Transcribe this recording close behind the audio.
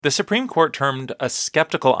The Supreme Court turned a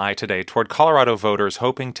skeptical eye today toward Colorado voters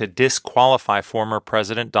hoping to disqualify former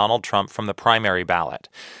President Donald Trump from the primary ballot.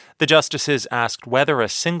 The justices asked whether a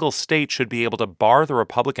single state should be able to bar the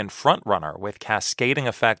Republican frontrunner with cascading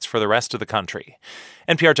effects for the rest of the country.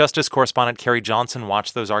 NPR Justice correspondent Carrie Johnson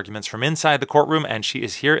watched those arguments from inside the courtroom, and she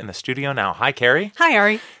is here in the studio now. Hi, Carrie. Hi,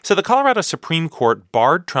 Ari. So the Colorado Supreme Court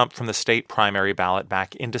barred Trump from the state primary ballot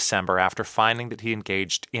back in December after finding that he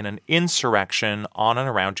engaged in an insurrection on and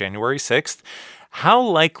around January 6th. How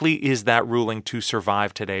likely is that ruling to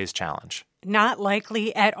survive today's challenge? Not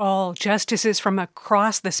likely at all. Justices from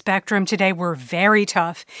across the spectrum today were very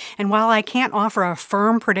tough. And while I can't offer a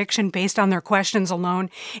firm prediction based on their questions alone,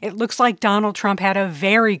 it looks like Donald Trump had a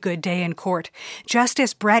very good day in court.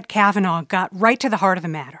 Justice Brett Kavanaugh got right to the heart of the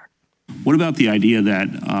matter. What about the idea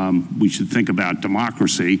that we should think about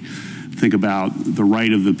democracy, think about the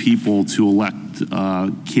right of the people to elect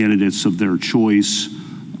candidates of their choice,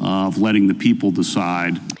 of letting the people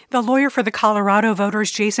decide? The lawyer for the Colorado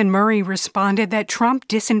voters, Jason Murray, responded that Trump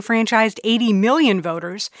disenfranchised 80 million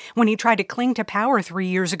voters when he tried to cling to power 3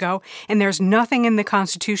 years ago, and there's nothing in the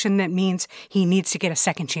Constitution that means he needs to get a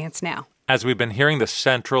second chance now. As we've been hearing, the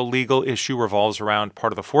central legal issue revolves around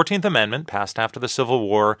part of the 14th Amendment passed after the Civil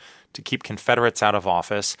War to keep Confederates out of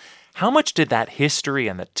office. How much did that history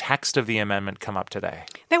and the text of the amendment come up today?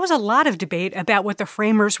 There was a lot of debate about what the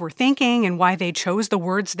framers were thinking and why they chose the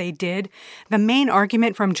words they did. The main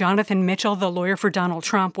argument from Jonathan Mitchell, the lawyer for Donald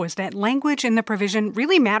Trump, was that language in the provision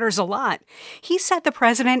really matters a lot. He said the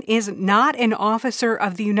president is not an officer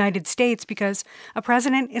of the United States because a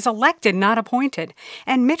president is elected, not appointed.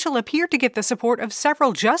 And Mitchell appeared to get the support of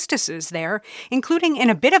several justices there, including, in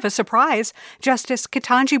a bit of a surprise, Justice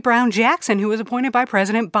Ketanji Brown Jackson, who was appointed by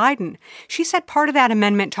President Biden. She said part of that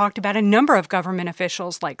amendment talked about a number of government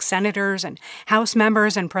officials like senators and House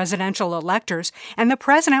members and presidential electors, and the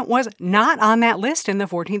president was not on that list in the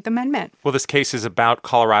 14th Amendment. Well, this case is about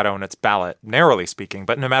Colorado and its ballot, narrowly speaking,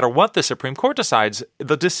 but no matter what the Supreme Court decides,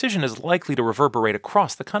 the decision is likely to reverberate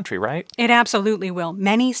across the country, right? It absolutely will.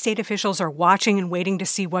 Many state officials are watching and waiting to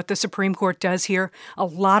see what the Supreme Court does here. A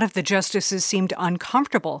lot of the justices seemed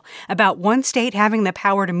uncomfortable about one state having the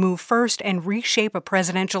power to move first and reshape a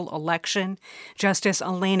presidential election. Justice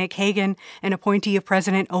Elena Kagan, an appointee of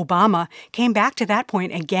President Obama, came back to that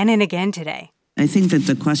point again and again today. I think that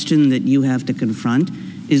the question that you have to confront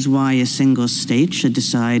is why a single state should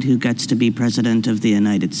decide who gets to be president of the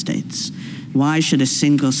United States. Why should a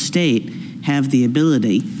single state have the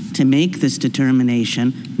ability to make this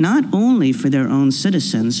determination, not only for their own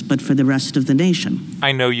citizens, but for the rest of the nation?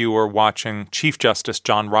 I know you were watching Chief Justice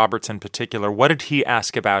John Roberts in particular. What did he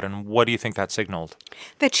ask about, and what do you think that signaled?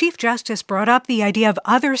 The Chief Justice brought up the idea of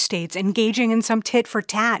other states engaging in some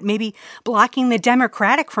tit-for-tat, maybe blocking the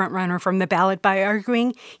Democratic frontrunner from the ballot by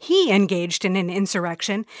arguing he engaged in an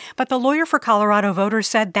insurrection. But the lawyer for Colorado voters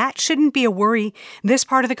said that shouldn't be a worry. This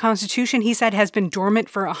part of the Constitution, he said, has been dormant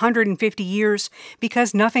for 150 years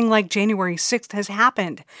because nothing like January 6th has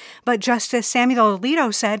happened. But Justice Samuel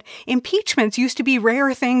Alito said impeachments used to be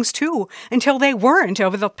rare things too, until they weren't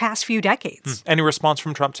over the past few decades. Any response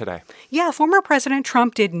from Trump today? Yeah, former President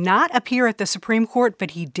Trump did not appear at the Supreme Court,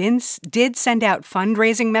 but he did send out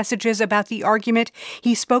fundraising messages about the argument.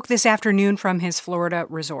 He spoke this afternoon from his Florida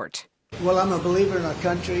resort. Well, I'm a believer in our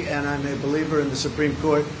country, and I'm a believer in the Supreme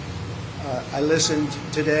Court. I listened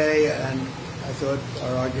today, and I thought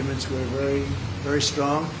our arguments were very, very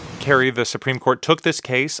strong. Carrie, the Supreme Court took this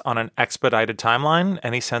case on an expedited timeline.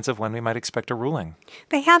 Any sense of when we might expect a ruling?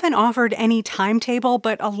 They haven't offered any timetable,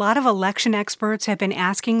 but a lot of election experts have been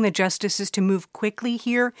asking the justices to move quickly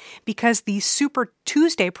here because the Super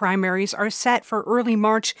Tuesday primaries are set for early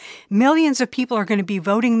March. Millions of people are going to be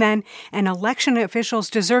voting then, and election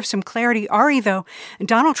officials deserve some clarity. Ari, though,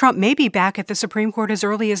 Donald Trump may be back at the Supreme Court as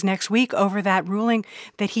early as next week over that ruling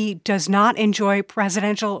that he does not enjoy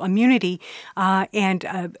presidential immunity and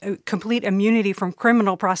complete immunity from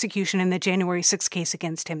criminal prosecution in the January 6th case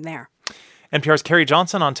against him there. NPR's Carrie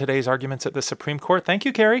Johnson on today's arguments at the Supreme Court. Thank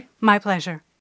you, Carrie. My pleasure.